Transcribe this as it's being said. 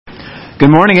Good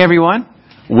morning, everyone.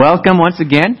 Welcome once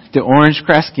again to Orange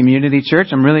Crest Community Church.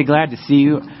 I'm really glad to see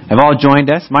you have all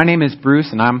joined us. My name is Bruce,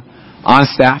 and I'm on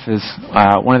staff as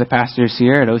one of the pastors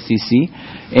here at OCC.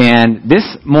 And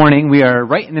this morning, we are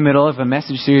right in the middle of a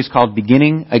message series called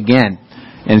Beginning Again.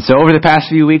 And so over the past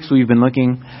few weeks, we've been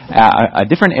looking at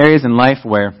different areas in life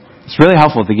where it's really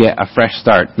helpful to get a fresh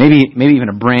start, maybe even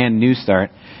a brand new start.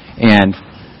 And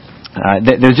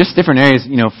there's just different areas,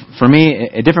 for me,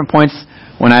 at different points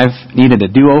when I've needed a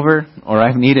do-over or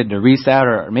I've needed to reset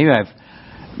or maybe I've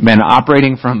been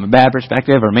operating from a bad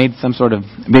perspective or made some sort of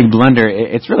big blunder,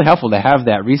 it's really helpful to have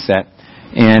that reset.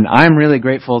 And I'm really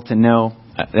grateful to know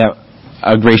that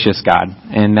a gracious God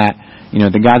and that,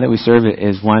 the God that we serve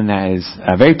is one that is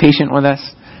very patient with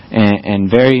us and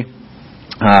very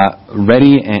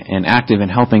ready and active in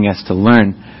helping us to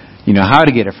learn, how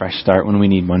to get a fresh start when we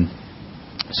need one.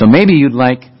 So maybe you'd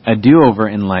like a do-over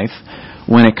in life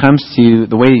when it comes to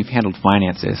the way you've handled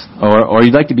finances, or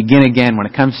you'd like to begin again when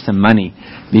it comes to money,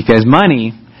 because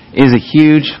money is a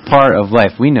huge part of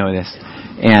life. We know this.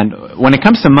 And when it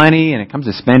comes to money and it comes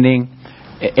to spending,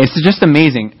 it's just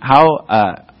amazing how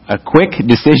a quick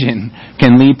decision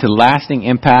can lead to lasting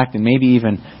impact and maybe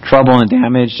even trouble and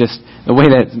damage. Just the way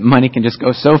that money can just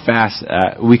go so fast,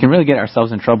 we can really get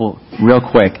ourselves in trouble real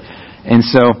quick. And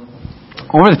so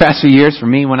over the past few years, for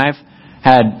me, when I've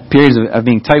had periods of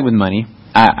being tight with money,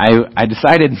 I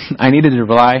decided I needed to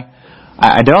rely.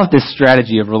 I developed this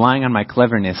strategy of relying on my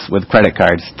cleverness with credit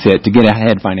cards to get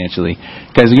ahead financially.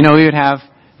 Because, we would have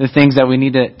the things that we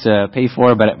needed to pay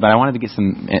for, but I wanted to get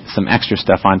some extra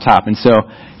stuff on top. And so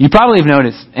you probably have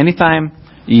noticed, anytime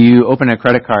you open a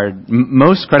credit card,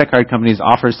 most credit card companies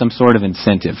offer some sort of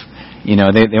incentive.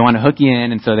 They want to hook you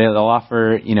in, and so they'll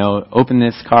offer, open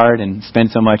this card and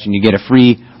spend so much, and you get a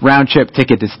free round-trip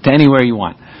ticket to anywhere you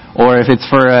want. Or if it's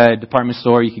for a department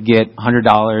store, you could get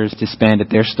 $100 to spend at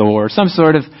their store, or some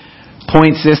sort of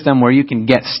point system where you can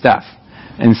get stuff.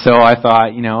 And so I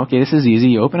thought, okay, this is easy.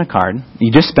 You open a card, you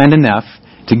just spend enough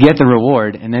to get the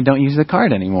reward, and then don't use the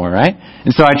card anymore, right?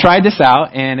 And so I tried this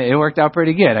out, and it worked out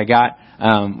pretty good. We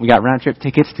got round-trip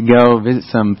tickets to go visit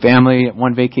some family at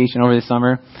one vacation over the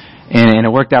summer, and it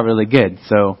worked out really good.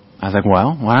 So I was like,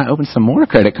 well, why not open some more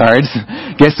credit cards,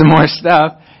 get some more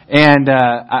stuff? And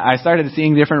I started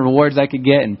seeing different rewards I could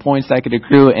get and points I could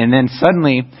accrue, and then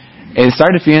suddenly it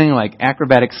started feeling like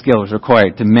acrobatic skill was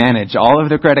required to manage all of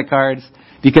the credit cards,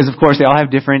 because of course they all have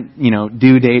different,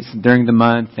 due dates during the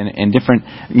month and different,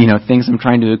 things I'm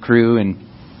trying to accrue.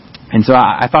 And so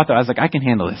I thought that I was like, I can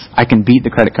handle this. I can beat the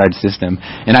credit card system,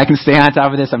 and I can stay on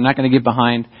top of this. I'm not going to get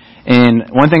behind. And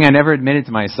one thing I never admitted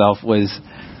to myself was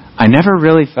I never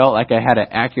really felt like I had an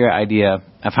accurate idea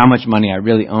of how much money I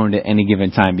really owned at any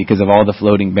given time because of all the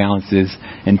floating balances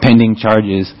and pending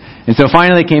charges. And so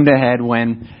finally it came to a head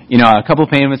when, a couple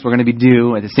payments were going to be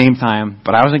due at the same time,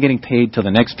 but I wasn't getting paid till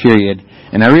the next period.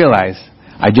 And I realized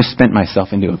I just spent myself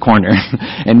into a corner.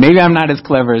 And maybe I'm not as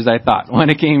clever as I thought when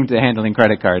it came to handling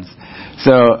credit cards.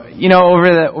 So,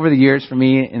 over the years for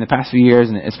me, in the past few years,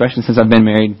 and especially since I've been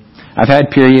married, I've had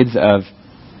periods of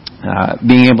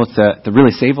being able to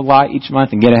really save a lot each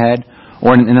month and get ahead,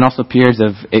 and then also periods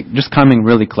of it just coming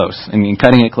really close.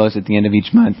 Cutting it close at the end of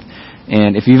each month.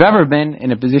 And if you've ever been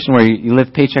in a position where you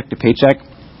live paycheck to paycheck,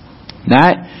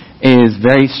 that is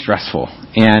very stressful.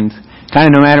 And kind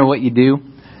of no matter what you do,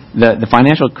 the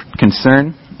financial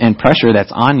concern and pressure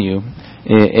that's on you,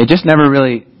 it just never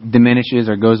really diminishes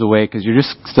or goes away, because you're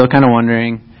just still kind of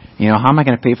wondering, how am I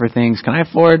going to pay for things? Can I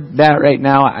afford that right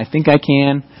now? I think I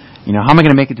can. How am I going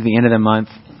to make it to the end of the month?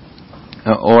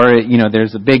 Or,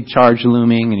 there's a big charge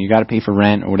looming and you got to pay for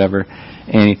rent or whatever.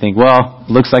 And you think, well,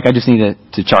 looks like I just need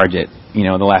to charge it, the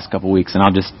last couple of weeks, and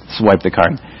I'll just swipe the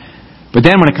card. But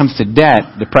then when it comes to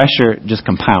debt, the pressure just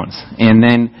compounds. And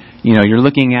then, you're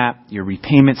looking at your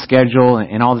repayment schedule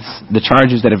and all the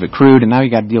charges that have accrued, and now you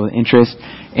got to deal with interest.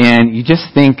 And you just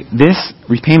think this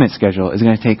repayment schedule is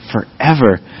going to take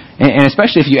forever. And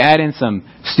especially if you add in some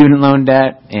student loan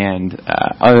debt and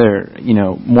other,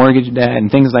 mortgage debt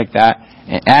and things like that,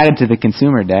 added to the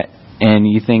consumer debt, and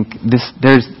you think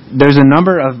there's a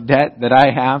number of debt that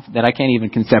I have that I can't even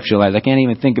conceptualize. I can't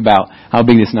even think about how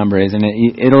big this number is, and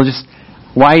it'll just,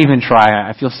 why even try?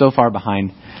 I feel so far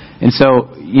behind. And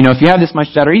so, if you have this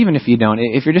much debt, or even if you don't,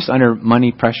 if you're just under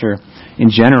money pressure in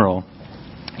general,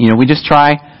 we just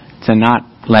try to not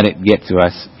let it get to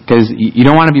us, because you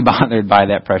don't want to be bothered by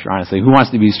that pressure, honestly. Who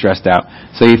wants to be stressed out?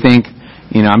 So you think,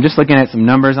 I'm just looking at some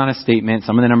numbers on a statement.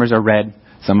 Some of the numbers are red,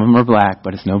 some of them are black,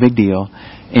 but it's no big deal.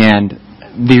 And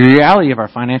the reality of our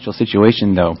financial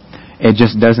situation, though, it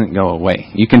just doesn't go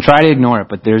away. You can try to ignore it,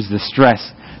 but there's the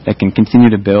stress that can continue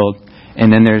to build.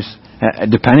 And then there's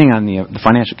depending on the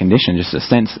financial condition, just a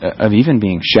sense of even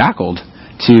being shackled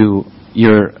to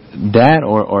your debt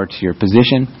or to your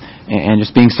position and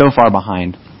just being so far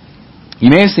behind. You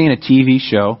may have seen a TV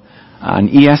show on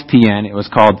ESPN. It was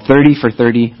called 30 for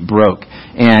 30 Broke.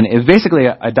 And it was basically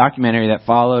a documentary that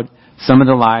followed some of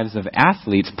the lives of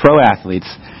athletes, pro athletes,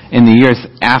 in the years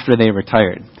after they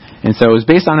retired. And so it was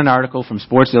based on an article from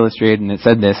Sports Illustrated, and it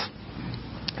said this.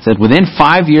 It said, within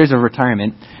 5 years of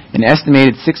retirement, an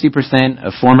estimated 60%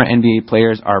 of former NBA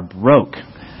players are broke.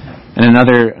 And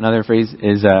another phrase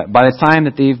is, by the time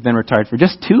that they've been retired for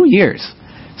just 2 years,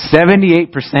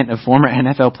 78% of former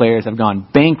NFL players have gone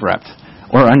bankrupt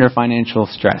or under financial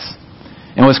stress.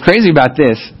 And what's crazy about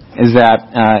this is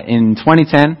that in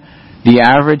 2010, the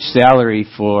average salary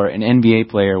for an NBA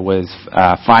player was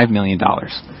 $5 million,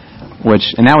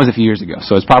 and that was a few years ago,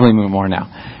 so it's probably more now.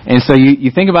 And so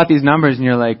you think about these numbers, and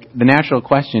you're like, the natural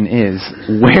question is,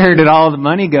 where did all the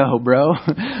money go, bro?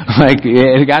 Like,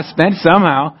 it got spent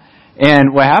somehow.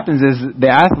 And what happens is the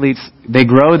athletes, they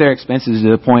grow their expenses to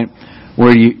the point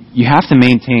where you have to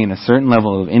maintain a certain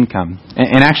level of income.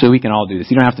 And actually, we can all do this.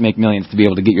 You don't have to make millions to be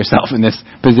able to get yourself in this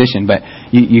position, but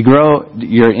you grow,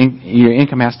 your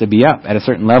income has to be up at a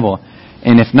certain level.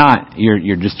 And if not,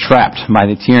 you're just trapped by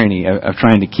the tyranny of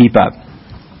trying to keep up.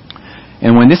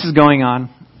 And when this is going on,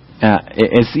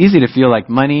 it's easy to feel like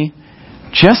money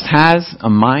just has a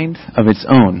mind of its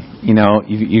own. You know,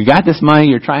 you got this money,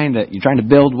 you're trying to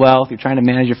build wealth, you're trying to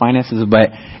manage your finances, but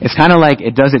it's kind of like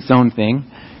it does its own thing,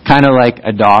 kind of like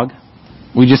a dog.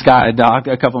 We just got a dog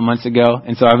a couple months ago,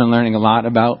 and so I've been learning a lot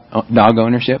about dog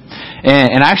ownership.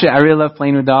 And actually, I really love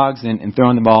playing with dogs and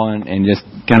throwing the ball and just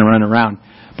kind of running around.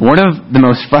 But one of the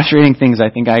most frustrating things I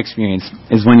think I experience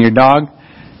is when your dog,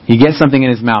 he gets something in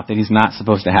his mouth that he's not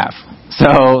supposed to have.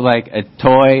 So, like a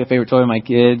favorite toy of my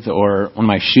kids, or one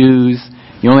of my shoes.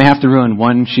 You only have to ruin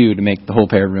one shoe to make the whole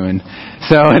pair ruined.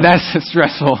 So that's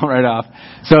stressful right off.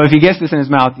 So if he gets this in his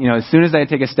mouth, as soon as I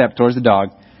take a step towards the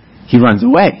dog, he runs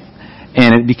away.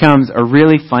 And it becomes a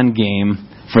really fun game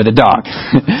for the dog.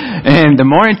 And the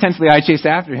more intensely I chase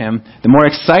after him, the more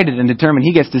excited and determined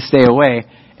he gets to stay away.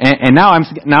 And now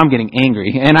I'm getting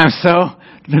angry. And I'm so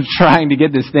trying to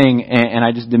get this thing, and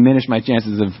I just diminish my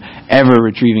chances of ever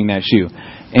retrieving that shoe.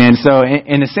 And so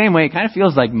in the same way, it kind of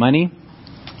feels like money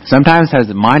sometimes has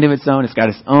a mind of its own. It's got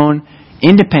its own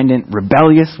independent,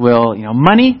 rebellious will.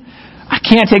 Money, I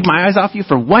can't take my eyes off you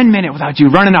for 1 minute without you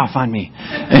running off on me.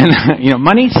 And,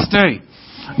 money, stay.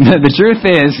 The truth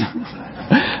is,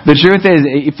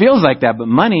 it feels like that, but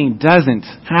money doesn't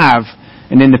have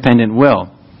an independent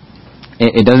will.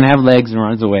 It doesn't have legs and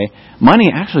runs away. Money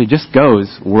actually just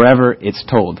goes wherever it's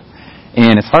told.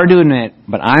 And it's hard to admit,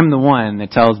 but I'm the one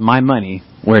that tells my money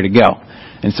where to go.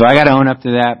 And so I got to own up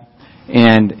to that.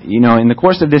 And, in the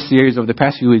course of this series over the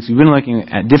past few weeks, we've been looking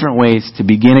at different ways to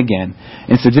begin again.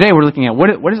 And so today we're looking at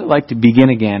what is it like to begin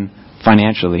again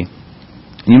financially.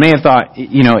 And you may have thought,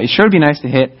 it sure would be nice to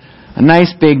hit a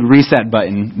nice big reset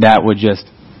button that would just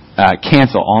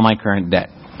cancel all my current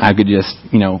debt. I could just,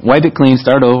 wipe it clean,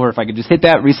 start over. If I could just hit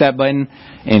that reset button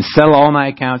and settle all my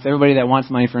accounts, everybody that wants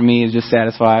money from me is just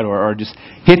satisfied, or just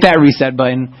hit that reset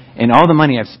button, and all the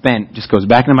money I've spent just goes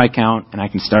back into my account, and I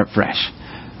can start fresh.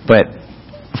 But,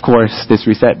 of course, this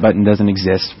reset button doesn't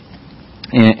exist.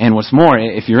 And what's more,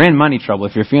 if you're in money trouble,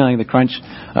 if you're feeling the crunch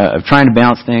of trying to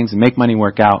balance things and make money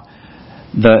work out,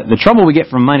 the trouble we get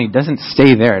from money doesn't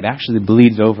stay there. It actually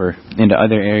bleeds over into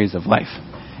other areas of life.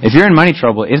 If you're in money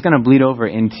trouble, it's going to bleed over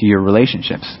into your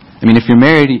relationships. I mean, if you're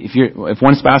married, if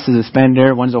one spouse is a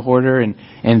spender, one's a hoarder, and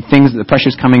the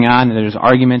pressure's coming on, and there's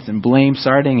arguments and blame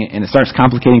starting, and it starts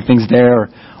complicating things there.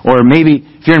 Or maybe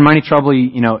if you're in money trouble,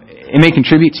 it may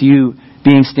contribute to you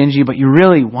being stingy, but you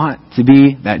really want to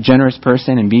be that generous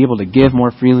person and be able to give more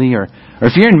freely. Or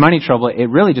if you're in money trouble, it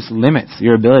really just limits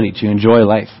your ability to enjoy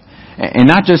life. And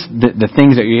not just the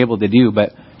things that you're able to do,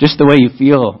 but just the way you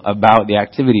feel about the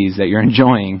activities that you're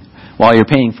enjoying while you're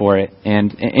paying for it.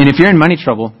 And if you're in money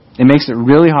trouble, it makes it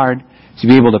really hard to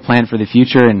be able to plan for the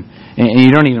future. And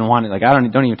you don't even want it. Like,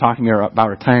 don't even talk to me about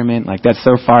retirement. Like, that's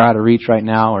so far out of reach right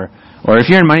now. Or if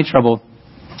you're in money trouble,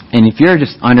 and if you're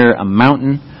just under a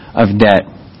mountain of debt,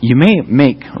 you may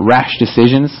make rash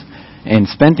decisions and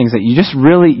spend things that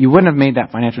you wouldn't have made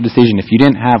that financial decision if you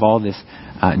didn't have all this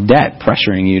debt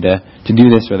pressuring you to do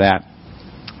this or that.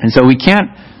 And so we can't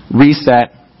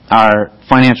reset our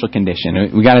financial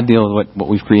condition. We got to deal with what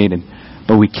we've created.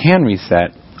 But we can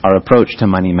reset our approach to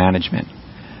money management.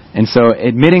 And so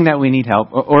admitting that we need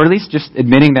help, or at least just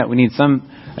admitting that we need some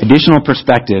additional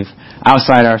perspective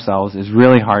outside ourselves, is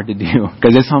really hard to do,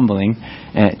 because it's humbling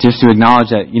just to acknowledge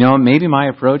that, maybe my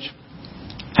approach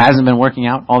hasn't been working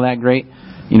out all that great.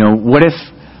 What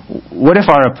if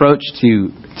our approach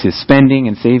to spending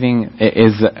and saving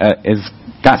is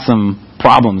got some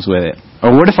problems with it?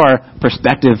 Or what if our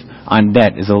perspective on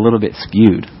debt is a little bit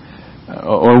skewed?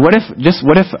 Or what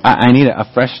if I need a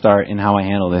fresh start in how I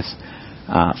handle this?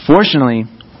 Fortunately,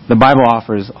 the Bible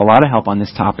offers a lot of help on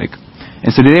this topic.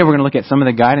 And so today we're going to look at some of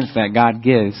the guidance that God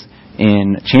gives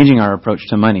in changing our approach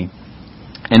to money.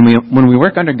 And when we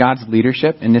work under God's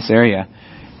leadership in this area,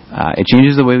 it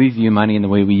changes the way we view money and the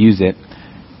way we use it.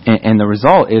 And the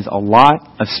result is a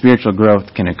lot of spiritual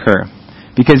growth can occur.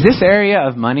 Because this area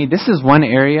of money, this is one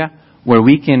area where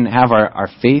we can have our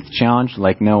faith challenged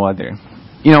like no other.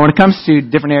 When it comes to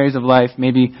different areas of life,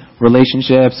 maybe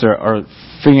relationships or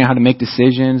figuring out how to make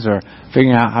decisions or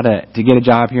figuring out how to get a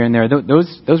job here and there,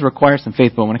 those require some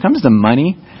faith. But when it comes to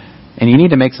money, and you need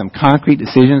to make some concrete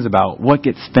decisions about what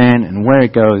gets spent and where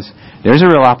it goes, there's a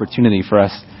real opportunity for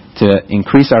us to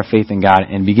increase our faith in God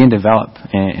and begin to develop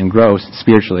and grow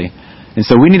spiritually. And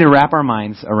so we need to wrap our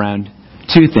minds around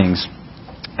two things.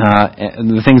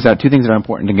 Two things that are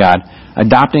important to God: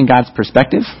 adopting God's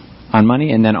perspective on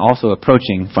money, and then also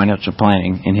approaching financial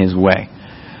planning in His way.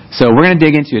 So we're going to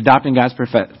dig into adopting God's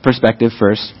perspective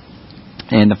first.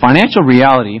 And the financial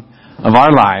reality of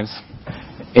our lives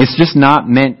is just not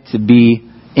meant to be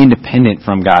independent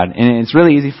from God. And it's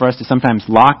really easy for us to sometimes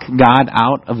lock God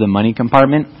out of the money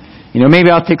compartment. Maybe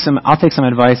I'll take some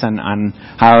advice on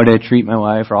how to treat my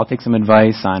wife, or I'll take some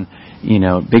advice on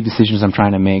big decisions I'm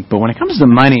trying to make. But when it comes to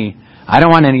money, I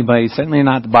don't want anybody, certainly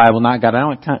not the Bible, not God, I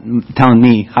don't want telling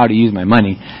me how to use my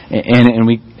money. And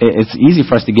it's easy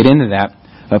for us to get into that.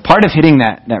 But part of hitting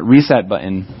that reset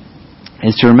button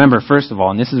is to remember, first of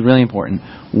all, and this is really important,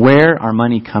 where our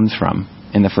money comes from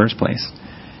in the first place.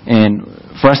 And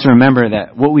for us to remember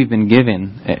that what we've been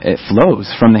given, it flows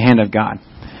from the hand of God.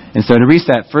 And so to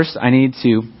reset, first I need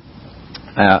to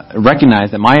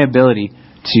recognize that my ability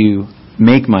to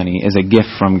make money is a gift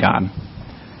from God.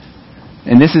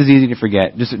 And this is easy to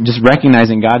forget. Just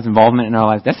recognizing God's involvement in our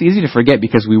lives. That's easy to forget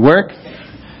because we work,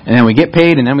 and then we get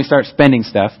paid, and then we start spending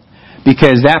stuff.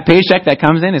 Because that paycheck that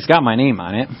comes in, it's got my name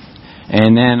on it.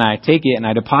 And then I take it and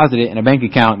I deposit it in a bank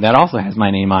account that also has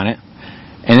my name on it.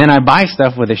 And then I buy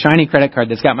stuff with a shiny credit card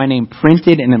that's got my name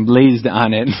printed and emblazed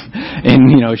on it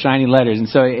in, shiny letters. And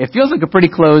so it feels like a pretty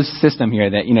closed system here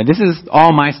that, this is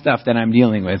all my stuff that I'm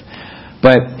dealing with.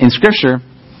 But in Scripture,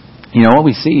 what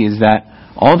we see is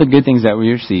that all the good things that we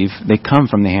receive, they come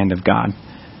from the hand of God.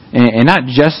 And not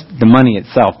just the money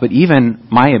itself, but even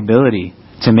my ability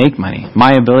to make money,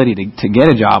 my ability to get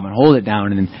a job and hold it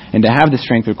down and to have the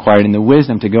strength required and the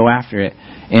wisdom to go after it.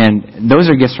 And those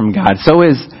are gifts from God. So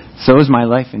is my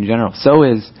life in general. So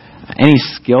is any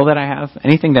skill that I have,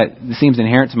 anything that seems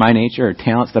inherent to my nature or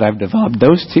talents that I've developed.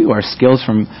 Those too are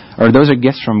those are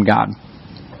gifts from God.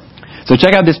 So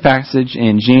check out this passage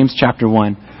in James chapter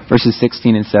 1, verses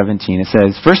 16 and 17. It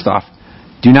says, "First off,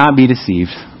 do not be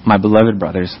deceived, my beloved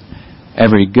brothers.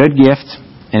 Every good gift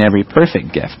and every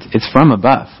perfect gift is from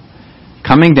above,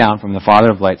 coming down from the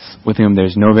Father of lights, with whom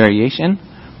there's no variation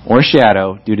or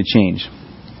shadow due to change."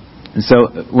 And so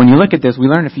when you look at this, we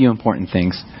learn a few important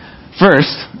things.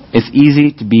 First, it's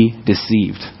easy to be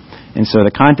deceived. And so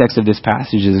the context of this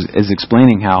passage is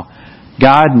explaining how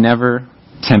God never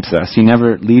tempts us. He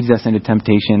never leads us into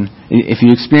temptation. If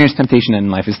you experience temptation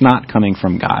in life, it's not coming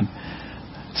from God.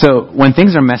 So when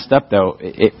things are messed up, though,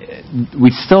 we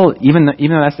still, even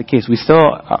though that's the case, we still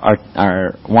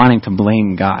are wanting to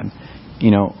blame God.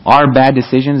 Our bad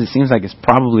decisions, it seems like it's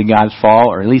probably God's fault,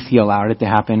 or at least He allowed it to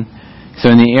happen. So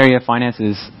in the area of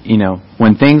finances,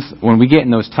 when we get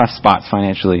in those tough spots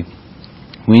financially,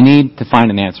 we need to find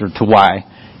an answer to why.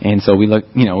 And so we look,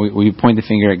 we point the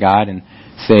finger at God and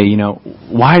say,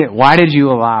 why did you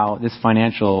allow this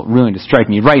financial ruin to strike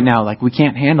me right now? Like, we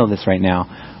can't handle this right now.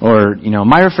 Or,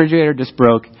 my refrigerator just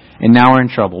broke and now we're in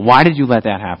trouble. Why did you let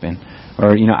that happen?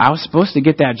 Or, I was supposed to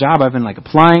get that job. I've been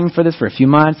applying for this for a few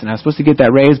months and I was supposed to get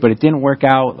that raise, but it didn't work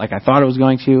out like I thought it was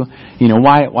going to.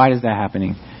 Why is that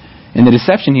happening? And the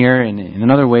deception here, in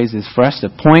other ways, is for us to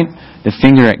point the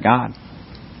finger at God.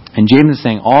 And James is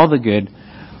saying all the good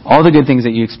things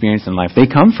that you experience in life, they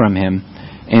come from Him.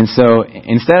 And so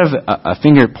instead of a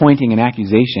finger pointing an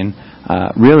accusation,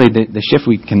 really the shift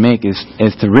we can make is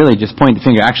to really just point the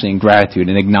finger actually in gratitude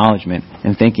and acknowledgement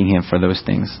and thanking Him for those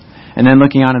things. And then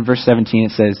looking on in verse 17,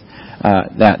 it says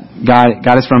that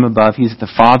God is from above. He's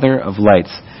the Father of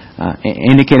lights.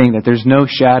 Indicating that there's no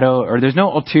shadow or there's no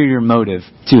ulterior motive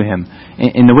to Him.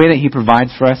 In the way that He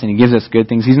provides for us and He gives us good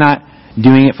things, He's not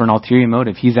doing it for an ulterior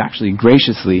motive. He's actually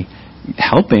graciously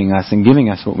helping us and giving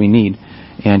us what we need.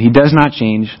 And He does not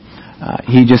change.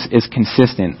 He just is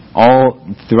consistent all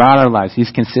throughout our lives. He's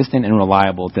consistent and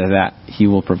reliable to that He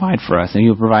will provide for us, and He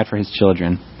will provide for His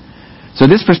children. So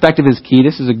this perspective is key.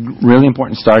 This is a really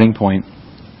important starting point,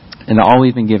 and all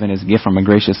we've been given is a gift from a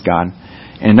gracious God.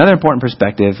 And another important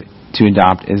perspective to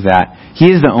adopt is that He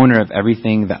is the owner of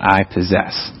everything that I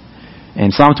possess.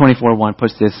 And Psalm 24:1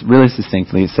 puts this really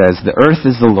succinctly. It says, "The earth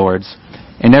is the Lord's,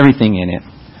 and everything in it,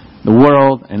 the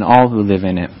world and all who live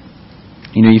in it."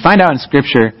 You know, you find out in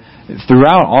Scripture,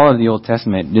 throughout all of the Old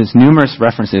Testament, there's numerous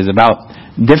references about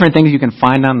different things you can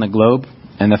find on the globe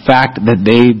and the fact that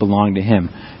they belong to Him.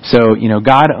 So, you know,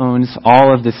 God owns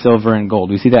all of the silver and gold.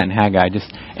 We see that in Haggai.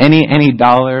 Just any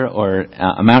dollar or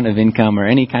amount of income or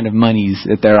any kind of monies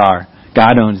that there are,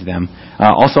 God owns them.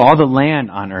 Also, all the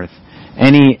land on earth,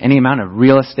 any amount of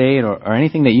real estate or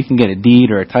anything that you can get a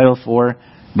deed or a title for,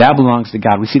 that belongs to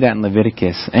God. We see that in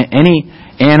Leviticus. Any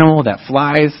animal that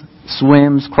flies,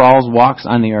 swims, crawls, walks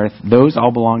on the earth, those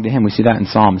all belong to Him. We see that in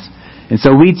Psalms. And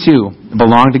so we too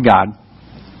belong to God,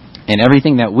 and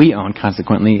everything that we own,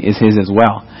 consequently, is His as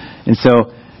well. And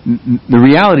so the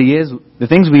reality is, the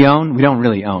things we own, we don't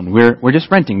really own. We're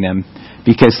just renting them,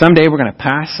 because someday we're going to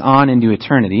pass on into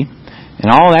eternity,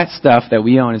 and all that stuff that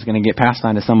we own is going to get passed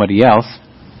on to somebody else,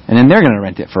 and then they're going to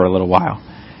rent it for a little while.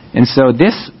 And so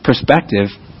this perspective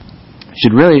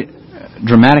should really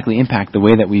dramatically impact the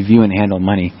way that we view and handle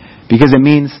money. Because it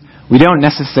means we don't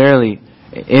necessarily,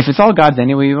 if it's all God's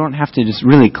anyway, we don't have to just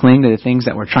really cling to the things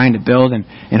that we're trying to build and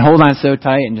hold on so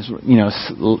tight and just, you know,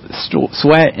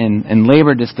 sweat and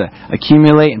labor just to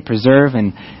accumulate and preserve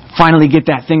and finally get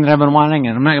that thing that I've been wanting,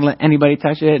 and I'm not going to let anybody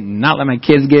touch it and not let my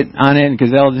kids get on it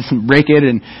because they'll just break it.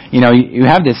 And, you know, you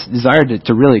have this desire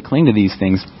to really cling to these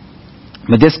things.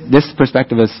 But this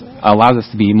perspective allows us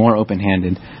to be more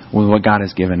open-handed with what God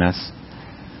has given us.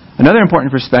 Another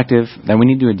important perspective that we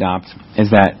need to adopt is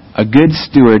that a good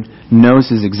steward knows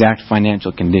his exact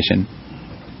financial condition.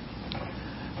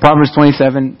 Proverbs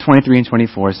 27:23 and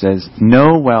 24 says,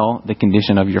 "Know well the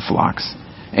condition of your flocks,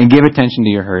 and give attention to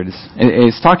your herds."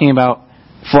 It's talking about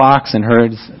flocks and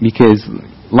herds because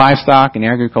livestock and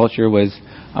agriculture was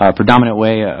a predominant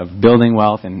way of building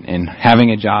wealth and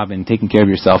having a job and taking care of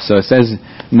yourself. So it says,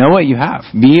 know what you have.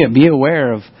 Be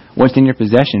aware of what's in your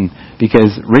possession,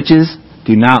 because riches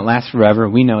do not last forever.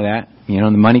 We know that. You know,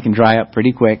 the money can dry up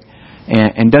pretty quick.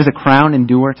 And does a crown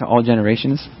endure to all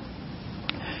generations?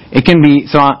 It can be,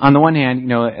 so on the one hand, you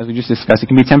know, as we just discussed, it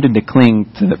can be tempted to cling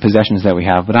to the possessions that we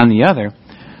have. But on the other,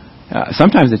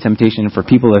 sometimes the temptation for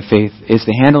people of faith is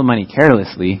to handle money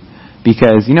carelessly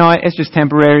because, you know, it's just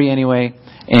temporary anyway.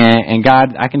 And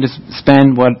God, I can just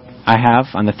spend what I have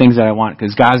on the things that I want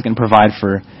because God's going to provide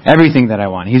for everything that I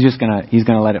want. He's going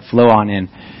to let it flow on in.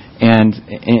 And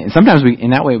sometimes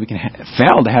in that way we can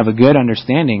fail to have a good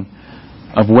understanding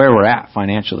of where we're at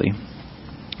financially.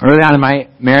 Early on in my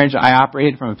marriage, I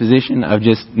operated from a position of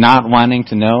just not wanting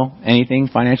to know anything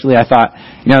financially. I thought,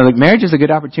 you know, like marriage is a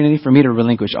good opportunity for me to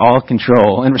relinquish all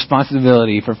control and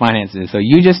responsibility for finances. So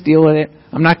you just deal with it.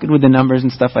 I'm not good with the numbers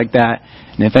and stuff like that.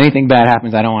 And if anything bad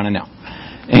happens, I don't want to know.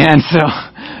 And so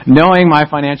knowing my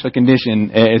financial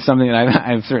condition is something that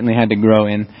I've certainly had to grow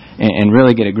in and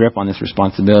really get a grip on this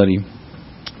responsibility.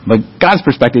 But God's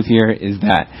perspective here is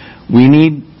that we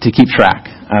need to keep track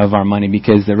of our money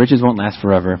because the riches won't last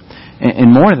forever.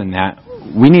 And more than that,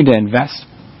 we need to invest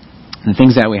the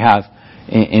things that we have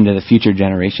into the future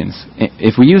generations.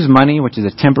 If we use money, which is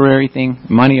a temporary thing,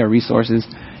 money or resources,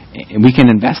 we can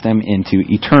invest them into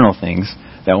eternal things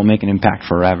that will make an impact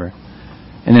forever.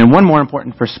 And then one more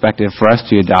important perspective for us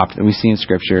to adopt that we see in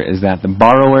Scripture is that the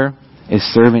borrower is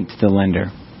servant to the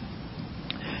lender.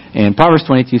 And Proverbs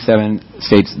 22:7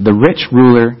 states, the rich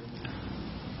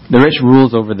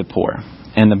rules over the poor,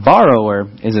 and the borrower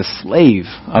is a slave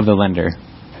of the lender.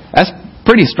 That's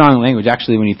pretty strong language,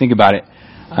 actually, when you think about it.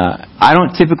 I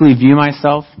don't typically view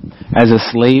myself as a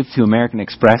slave to American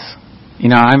Express. You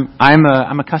know, I'm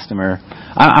a customer.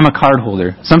 I'm a card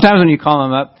holder. Sometimes when you call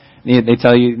them up, they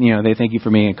tell you, you know, they thank you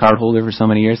for being a card holder for so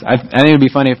many years. I think it would be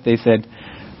funny if they said,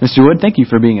 Mr. Wood, thank you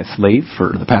for being a slave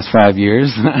for the past 5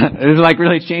 years. It would like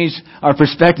really change our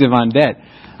perspective on debt.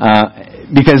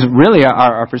 Because really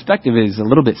our perspective is a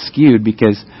little bit skewed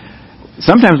because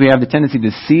sometimes we have the tendency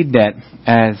to see debt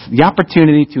as the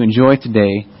opportunity to enjoy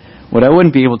today what I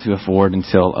wouldn't be able to afford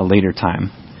until a later time.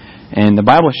 And the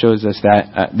Bible shows us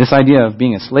that this idea of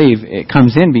being a slave, it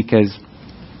comes in because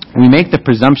we make the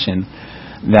presumption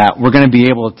that we're going to be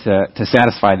able to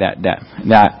satisfy that debt,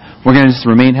 that we're going to just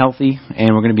remain healthy and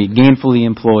we're going to be gainfully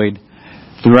employed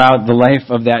throughout the life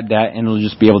of that debt and we'll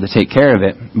just be able to take care of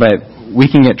it. But we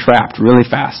can get trapped really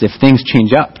fast if things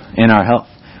change up in our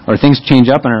health or things change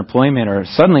up in our employment, or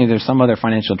suddenly there's some other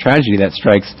financial tragedy that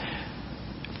strikes,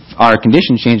 our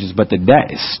condition changes, but the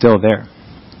debt is still there.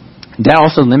 Debt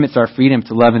also limits our freedom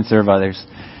to love and serve others.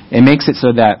 It makes it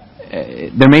so that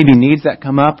there may be needs that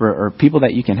come up or people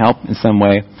that you can help in some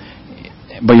way,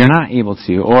 but you're not able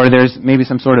to. Or there's maybe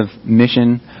some sort of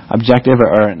mission objective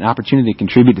or an opportunity to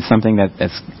contribute to something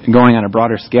that's going on a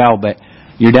broader scale, but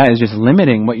your debt is just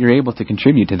limiting what you're able to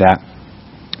contribute to that.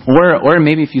 Or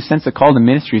maybe if you sense a call to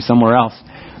ministry somewhere else,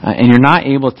 and you're not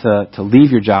able to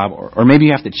leave your job, or maybe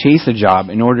you have to chase a job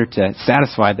in order to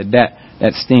satisfy the debt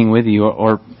that's staying with you,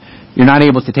 or you're not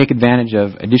able to take advantage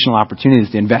of additional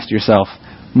opportunities to invest yourself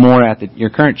more at your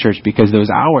current church because those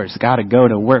hours got to go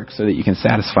to work so that you can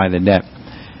satisfy the debt.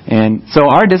 And so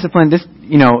our discipline,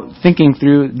 thinking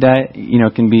through that,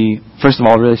 can be, first of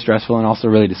all, really stressful and also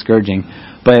really discouraging.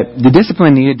 But the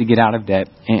discipline needed to get out of debt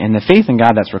and the faith in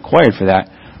God that's required for that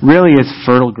really is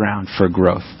fertile ground for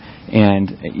growth.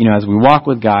 And, as we walk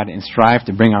with God and strive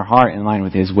to bring our heart in line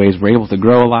with His ways, we're able to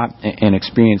grow a lot and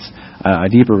experience a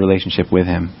deeper relationship with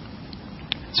Him.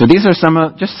 So these are some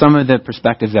of the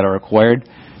perspectives that are required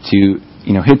to,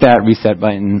 hit that reset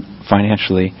button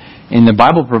financially. And the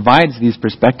Bible provides these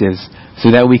perspectives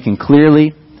so that we can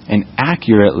clearly and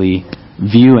accurately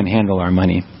view and handle our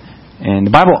money. And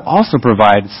the Bible also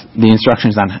provides the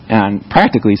instructions on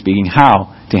practically speaking,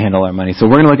 how to handle our money. So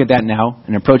we're going to look at that now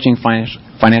in approaching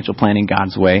financial planning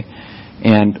God's way.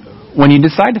 And when you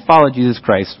decide to follow Jesus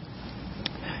Christ,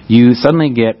 you suddenly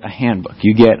get a handbook.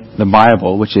 You get the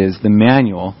Bible, which is the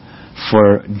manual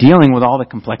for dealing with all the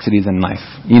complexities in life.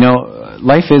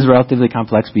 Life is relatively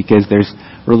complex because there's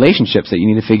relationships that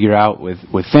you need to figure out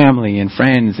with family and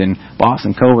friends and boss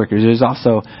and coworkers. There's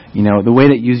also, the way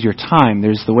that you use your time.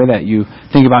 There's the way that you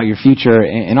think about your future,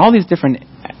 and all these different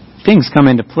things come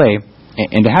into play.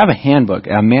 And to have a handbook,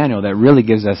 a manual that really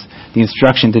gives us the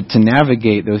instruction to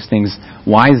navigate those things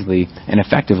wisely and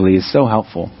effectively is so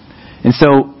helpful. And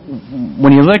so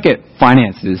when you look at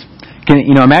finances,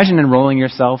 imagine enrolling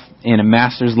yourself in a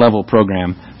master's level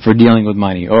program for dealing with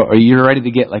money, or you're ready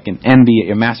to get like an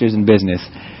MBA, a master's in business,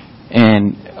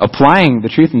 and applying the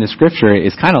truth in the Scripture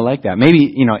is kind of like that.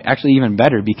 Maybe, actually even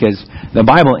better, because the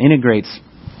Bible integrates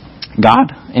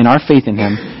God and our faith in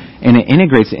Him, and it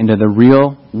integrates it into the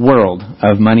real world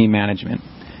of money management.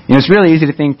 It's really easy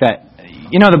to think that,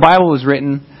 the Bible was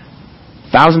written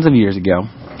thousands of years ago,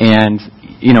 and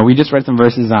we just read some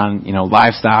verses on,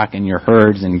 livestock and your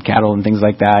herds and cattle and things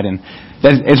like that. And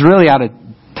it's really out of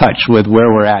touch with where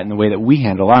we're at and the way that we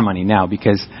handle our money now.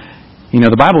 Because,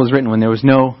 the Bible was written when there was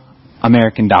no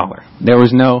American dollar. There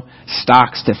was no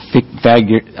stocks to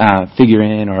figure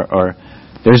in, or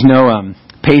there's no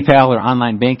PayPal or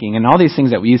online banking. And all these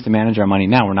things that we use to manage our money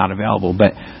now were not available.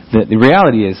 But the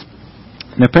reality is,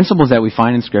 the principles that we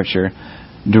find in Scripture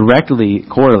directly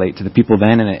correlate to the people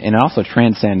then, and it also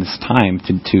transcends time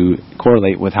to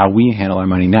correlate with how we handle our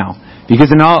money now. Because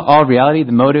in all reality,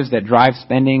 the motives that drive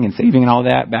spending and saving and all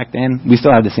that back then, we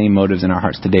still have the same motives in our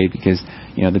hearts today, because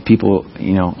the people,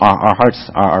 our hearts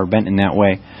are bent in that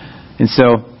way. And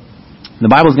so the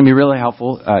Bible is going to be really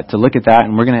helpful to look at that,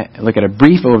 and we're going to look at a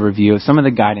brief overview of some of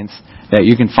the guidance that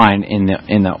you can find in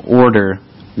the order.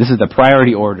 This is the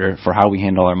priority order for how we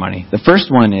handle our money. The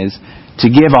first one is to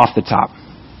give off the top.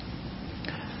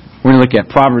 We're going to look at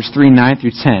Proverbs 3:9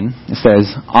 through 10. It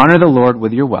says, "Honor the Lord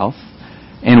with your wealth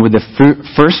and with the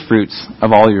first fruits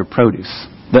of all your produce."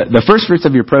 The first fruits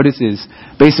of your produce is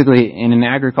basically, in an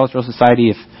agricultural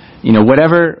society, if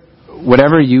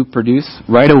whatever you produce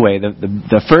right away,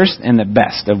 the first and the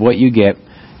best of what you get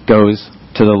goes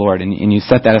to the Lord, and you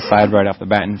set that aside right off the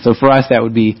bat. And so for us, that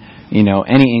would be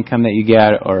any income that you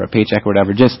get or a paycheck or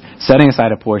whatever, just setting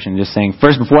aside a portion, just saying,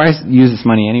 first, before I use this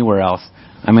money anywhere else,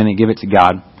 I'm going to give it to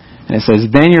God. And it says,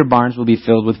 "Then your barns will be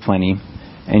filled with plenty,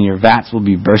 and your vats will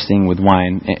be bursting with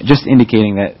wine," just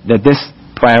indicating that this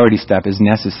priority step is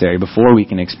necessary before we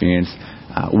can experience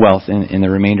wealth in the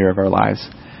remainder of our lives.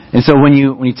 And so when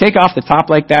you take off the top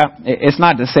like that, it's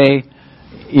not to say,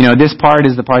 this part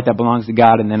is the part that belongs to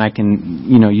God, and then I can,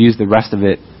 use the rest of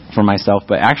it for myself.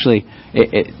 But actually,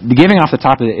 the giving off the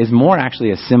top of it is more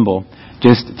actually a symbol,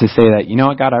 just to say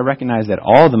that, God, I recognize that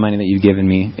all the money that you've given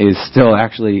me is still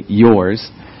actually yours.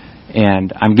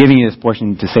 And I'm giving you this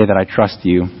portion to say that I trust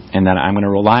you and that I'm going to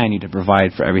rely on you to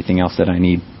provide for everything else that I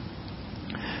need.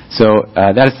 So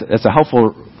that's a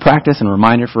helpful practice and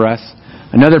reminder for us.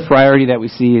 Another priority that we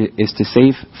see is to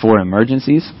save for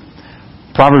emergencies.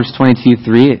 Proverbs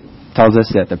 22:3 tells us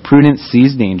that the prudent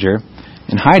sees danger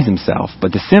and hides himself,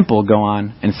 but the simple go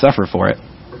on and suffer for it.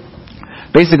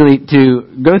 Basically, to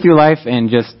go through life and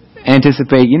just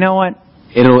anticipate,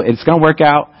 it's going to work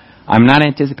out. I'm not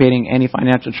anticipating any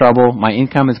financial trouble. My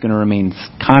income is going to remain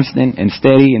constant and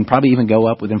steady and probably even go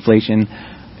up with inflation,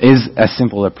 is a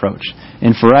simple approach.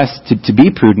 And for us to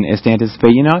be prudent is to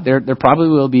anticipate, there probably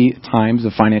will be times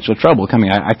of financial trouble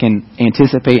coming. I can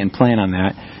anticipate and plan on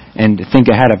that and think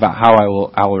ahead about how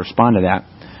I will respond to that.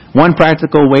 One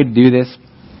practical way to do this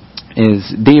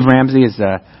is Dave Ramsey is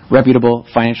a reputable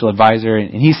financial advisor,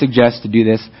 and he suggests to do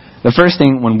this. The first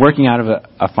thing when working out of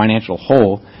a financial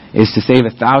hole is to save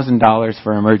 $1,000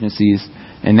 for emergencies,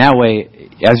 and that way,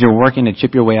 as you're working to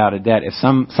chip your way out of debt, if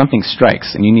something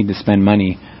strikes and you need to spend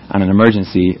money on an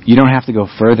emergency, you don't have to go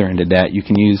further into debt. You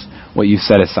can use what you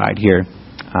set aside here.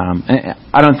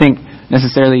 I don't think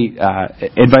necessarily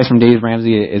advice from Dave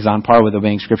Ramsey is on par with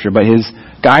obeying Scripture, but his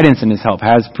guidance and his help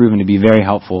has proven to be very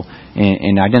helpful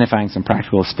in identifying some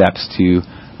practical steps to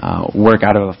work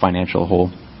out of a financial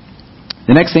hole.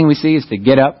 The next thing we see is to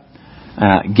get out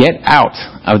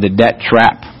of the debt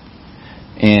trap.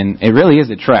 And it really is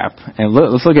a trap. And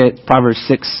let's look at Proverbs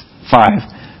 6:5.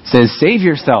 It says, "Save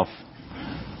yourself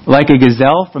like a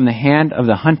gazelle from the hand of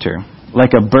the hunter,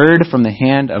 like a bird from the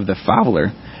hand of the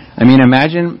fowler." I mean,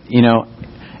 imagine,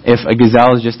 if a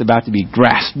gazelle is just about to be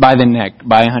grasped by the neck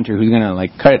by a hunter who's going to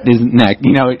cut his neck.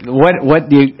 What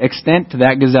the extent to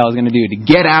that gazelle is going to do to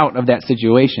get out of that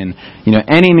situation.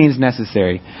 Any means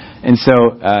necessary. And so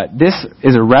this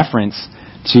is a reference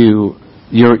to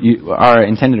our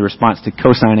intended response to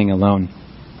co-signing a loan,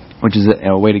 which is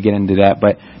a way to get into that.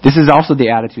 But this is also the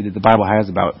attitude that the Bible has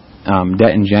about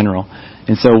debt in general.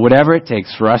 And so whatever it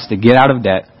takes for us to get out of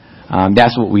debt,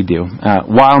 that's what we do,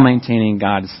 while maintaining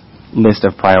God's list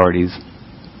of priorities.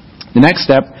 The next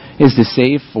step is to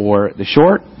save for the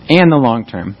short and the long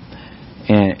term.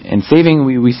 And saving,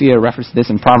 we see a reference to this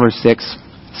in Proverbs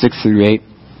 6:6-8.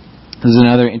 This is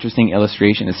another interesting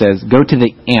illustration. It says, "Go to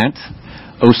the ant,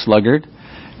 O sluggard,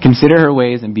 consider her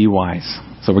ways and be wise."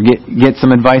 So we get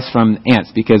some advice from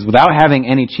ants, because without having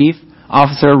any chief,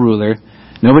 officer, or ruler,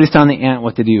 nobody's telling the ant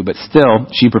what to do, but still,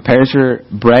 she prepares her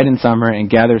bread in summer and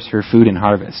gathers her food in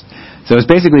harvest. So it's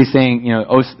basically saying,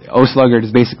 O sluggard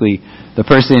is basically the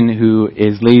person who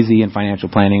is lazy in financial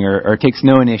planning or takes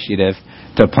no initiative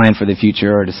to plan for the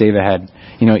future or to save ahead.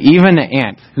 Even the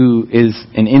ant, who is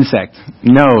an insect,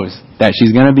 knows that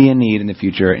she's going to be in need in the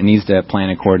future and needs to plan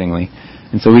accordingly.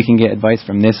 And so we can get advice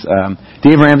from this.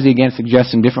 Dave Ramsey, again,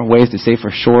 suggests some different ways to save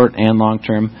for short and long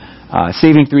term.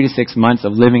 Saving 3 to 6 months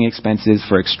of living expenses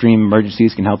for extreme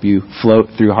emergencies can help you float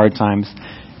through hard times.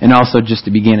 And also just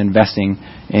to begin investing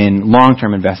in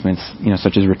long-term investments,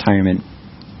 such as retirement.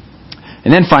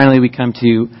 And then finally we come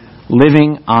to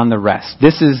living on the rest.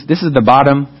 This is the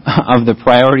bottom of the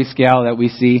priority scale that we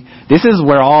see. This is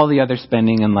where all the other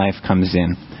spending in life comes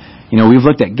in. We've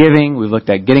looked at giving, we've looked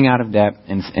at getting out of debt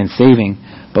and saving,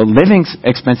 but living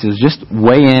expenses just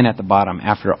weigh in at the bottom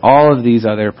after all of these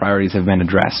other priorities have been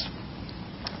addressed.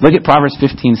 Look at Proverbs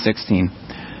 15:16.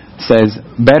 It says,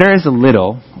 "Better is a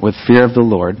little with fear of the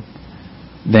Lord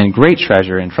than great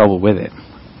treasure and trouble with it."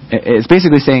 It's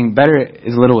basically saying better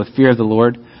is a little with fear of the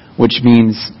Lord, which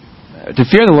means to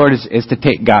fear the Lord is to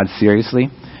take God seriously,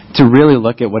 to really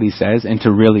look at what He says and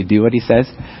to really do what He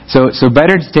says. So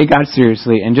better to take God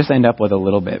seriously and just end up with a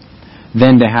little bit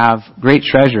than to have great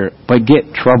treasure but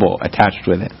get trouble attached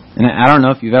with it. And I don't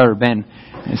know if you've ever been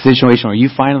in a situation where you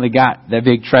finally got that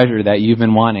big treasure that you've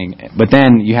been wanting, but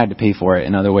then you had to pay for it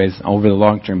in other ways over the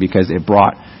long term because it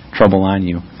brought trouble on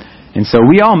you. And so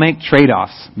we all make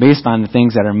trade-offs based on the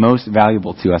things that are most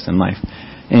valuable to us in life.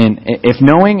 And if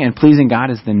knowing and pleasing God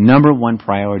is the number one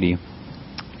priority,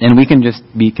 then we can just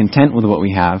be content with what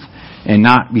we have and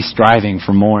not be striving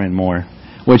for more and more.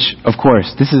 Which, of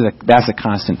course, that's a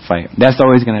constant fight. That's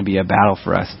always going to be a battle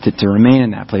for us to remain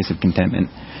in that place of contentment.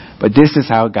 But this is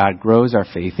how God grows our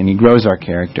faith and He grows our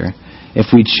character.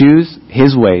 If we choose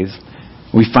His ways,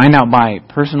 we find out by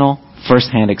personal,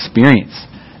 first-hand experience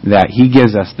that He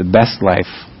gives us the best life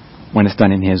when it's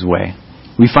done in His way.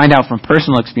 We find out from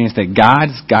personal experience that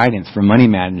God's guidance for money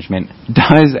management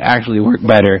does actually work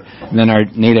better than our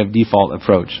native default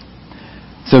approach.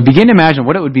 So begin to imagine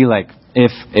what it would be like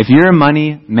if your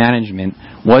money management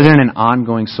wasn't an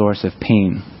ongoing source of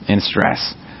pain and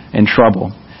stress and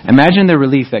trouble. Imagine the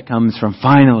relief that comes from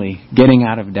finally getting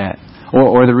out of debt,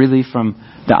 or the relief from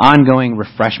the ongoing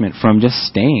refreshment from just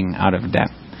staying out of debt.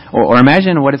 Or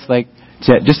imagine what it's like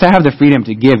to have the freedom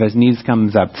to give as needs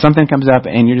comes up. Something comes up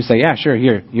and you just say, yeah, sure,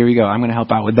 here we go. I'm going to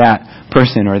help out with that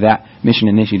person or that mission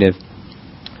initiative.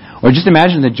 Or just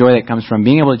imagine the joy that comes from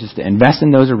being able to just invest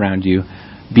in those around you,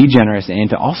 be generous,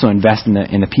 and to also invest in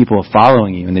the people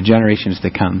following you and the generations to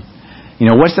come.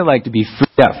 What's it like to be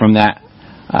freed up from that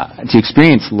to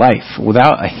experience life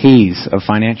without a haze of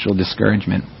financial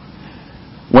discouragement.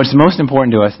 What's most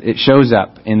important to us, it shows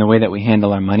up in the way that we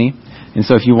handle our money. And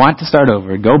so if you want to start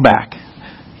over, go back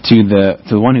to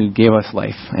the one who gave us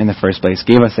life in the first place,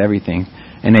 gave us everything,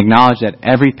 and acknowledge that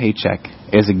every paycheck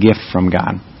is a gift from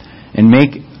God. And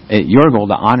make it your goal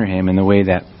to honor Him in the way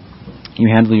that you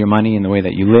handle your money, in the way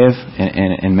that you live,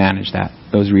 and manage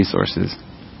those resources.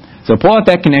 So pull out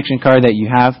that connection card that you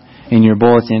have in your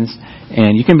bulletins,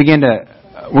 and you can begin to,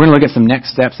 we're going to look at some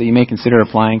next steps that you may consider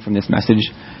applying from this message.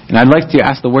 And I'd like to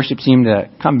ask the worship team to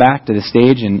come back to the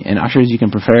stage, and ushers, you can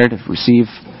prepare to receive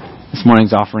this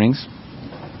morning's offerings.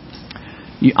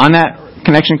 On that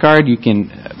connection card, you can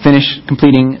finish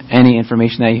completing any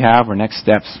information that you have or next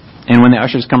steps. And when the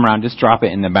ushers come around, just drop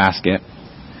it in the basket.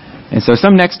 And so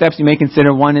some next steps you may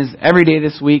consider. One is every day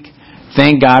this week,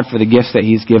 thank God for the gifts that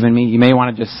He's given me. You may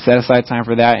want to just set aside time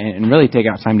for that and really take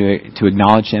out time to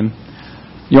acknowledge Him.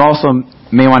 You also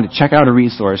may want to check out a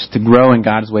resource to grow in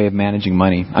God's way of managing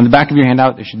money. On the back of your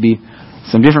handout, there should be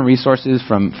some different resources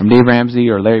from Dave Ramsey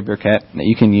or Larry Burkett that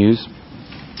you can use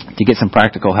to get some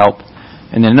practical help.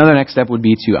 And then another next step would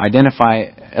be to identify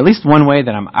at least one way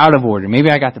that I'm out of order. Maybe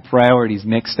I got the priorities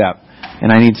mixed up,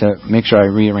 and I need to make sure I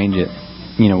rearrange it,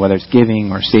 whether it's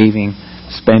giving or saving,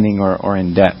 spending, or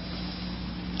in debt.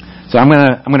 So I'm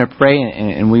gonna pray,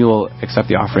 and we will accept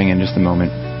the offering in just a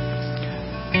moment.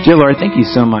 Dear Lord, thank you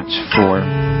so much for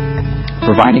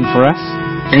providing for us.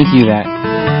 Thank you that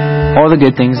all the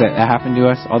good things that happen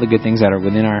to us, all the good things that are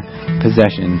within our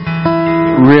possession,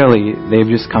 really, they've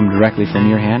just come directly from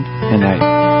your hand, and that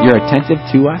you're attentive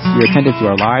to us, you're attentive to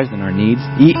our lives and our needs,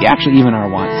 actually even our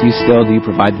wants. You still do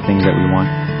provide the things that we want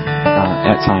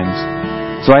at times.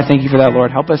 So I thank you for that,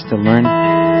 Lord. Help us to learn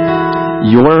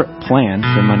your plan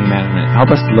for money management. Help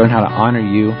us to learn how to honor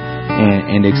you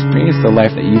and experience the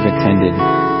life that you've intended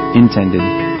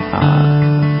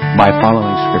by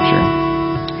following Scripture.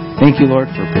 Thank you, Lord,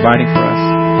 for providing for us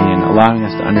and allowing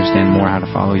us to understand more how to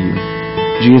follow you.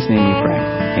 In Jesus' name we pray.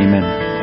 Amen.